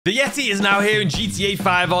The Yeti is now here in GTA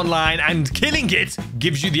 5 Online, and killing it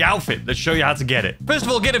gives you the outfit. Let's show you how to get it. First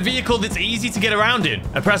of all, get a vehicle that's easy to get around in.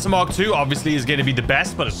 A Presser Mark II obviously is going to be the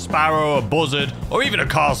best, but a Sparrow, a Buzzard, or even a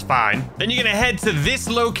car's fine. Then you're going to head to this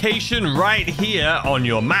location right here on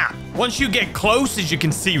your map. Once you get close, as you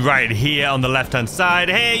can see right here on the left-hand side,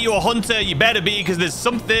 hey, you're a hunter, you better be, because there's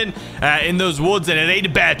something in those woods, and it ain't a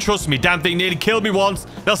bear. Trust me, damn thing nearly killed me once.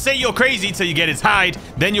 They'll say you're crazy till you get its hide,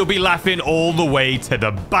 then you'll be laughing all the way to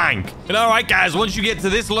the bank. And all right, guys, once you get to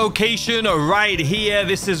this location right here,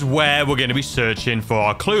 this is where we're going to be searching for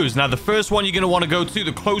our clues. Now, the first one you're going to want to go to,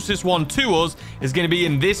 the closest one to us, is going to be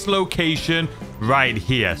in this location right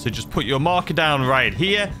here. So just put your marker down right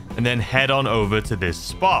here, and then head on over to this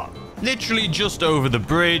spot. Literally just over the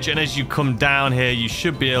bridge, and as you come down here, you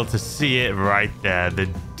should be able to see it right there, the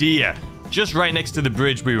deer. Just right next to the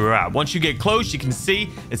bridge we were at. Once you get close, you can see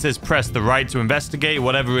it says press the right to investigate.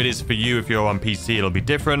 Whatever it is for you, if you're on PC, it'll be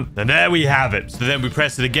different. And there we have it. So then we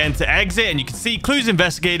press it again to exit, and you can see clues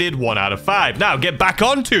investigated, 1 out of 5. Now, get back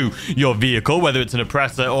onto your vehicle, whether it's an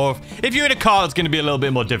oppressor or if you're in a car, it's going to be a little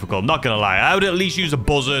bit more difficult. Not going to lie. I would at least use a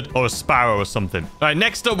Buzzard or a Sparrow or something. All right,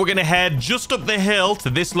 next up, we're going to head just up the hill to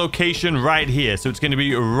this location right here. So it's going to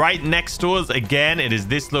be right next to us. Again, it is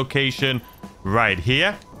this location right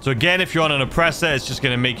here. So again, if you're on an oppressor, it's just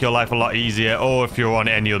going to make your life a lot easier. Or if you're on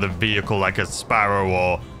any other vehicle like a Sparrow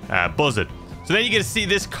or Buzzard. So then you're going to see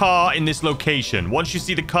this car in this location. Once you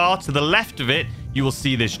see the car, to the left of it, you will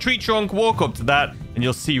see this tree trunk. Walk up to that, and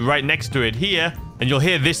you'll see right next to it here, and you'll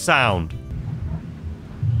hear this sound.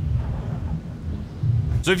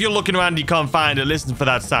 So if you're looking around and you can't find it, listen for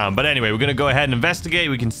that sound. But anyway, we're going to go ahead and investigate.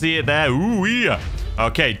 We can see it there. Ooh, yeah.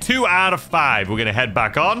 Okay, 2 out of 5. We're going to head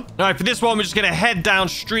back on. All right, for this one, we're just going to head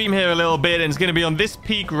downstream here a little bit, and it's going to be on this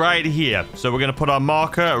peak right here. So we're going to put our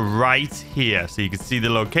marker right here so you can see the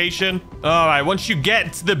location. All right, once you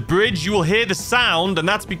get to the bridge, you will hear the sound, and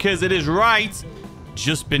that's because it is right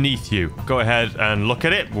just beneath you. Go ahead and look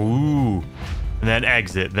at it. Ooh. And then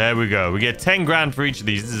exit. There we go. We get 10 grand for each of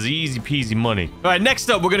these. This is easy peasy money. All right, next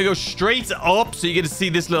up, we're going to go straight up. So you're going to see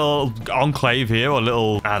this little enclave here, or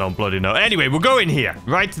little, I don't bloody know. Anyway, we'll go in here,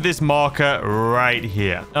 right to this marker right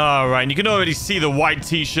here. All right, and you can already see the white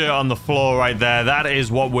t-shirt on the floor right there. That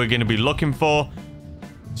is what we're going to be looking for.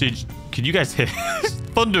 So can you guys hear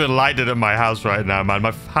thunder and lightning at my house right now, man?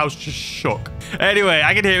 My house just shook. Anyway,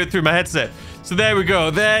 I can hear it through my headset. So there we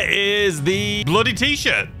go. There is the bloody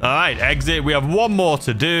t-shirt. All right, exit. We have one more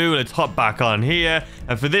to do. Let's hop back on here.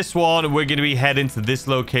 And for this one, we're going to be heading to this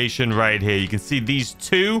location right here. You can see these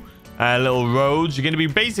two little roads. You're going to be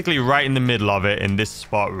basically right in the middle of it in this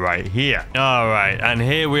spot right here. All right, and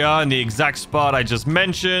here we are in the exact spot I just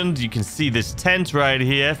mentioned. You can see this tent right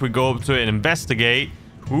here. If we go up to it and investigate.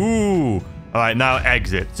 Ooh. All right, now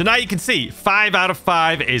exit. So now you can see 5 out of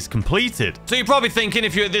 5 is completed. So you're probably thinking,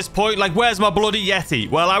 if you're at this point, like, where's my bloody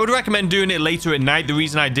Yeti? Well, I would recommend doing it later at night. The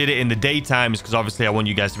reason I did it in the daytime is because obviously I want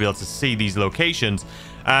you guys to be able to see these locations.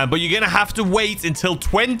 But you're going to have to wait until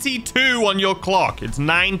 22 on your clock. It's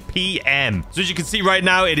 9 p.m. So as you can see right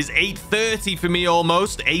now, it is 8:30 for me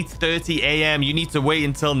almost. 8:30 a.m. You need to wait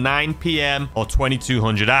until 9 p.m. or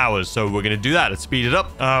 2200 hours. So we're going to do that. Let's speed it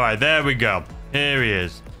up. All right, there we go. Here he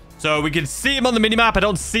is. So we can see him on the minimap. I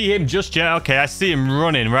don't see him just yet. Okay, I see him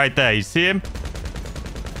running right there. You see him?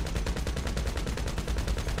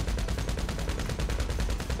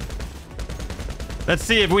 Let's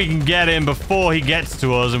see if we can get him before he gets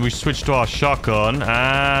to us, and we switch to our shotgun.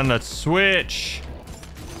 And let's switch.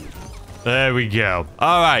 There we go.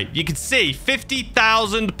 All right, you can see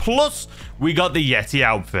 50,000 plus we got the Yeti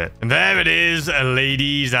outfit. And there it is,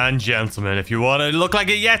 ladies and gentlemen. If you want to look like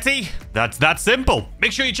a Yeti, that's that simple.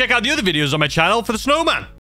 Make sure you check out the other videos on my channel for the snowman.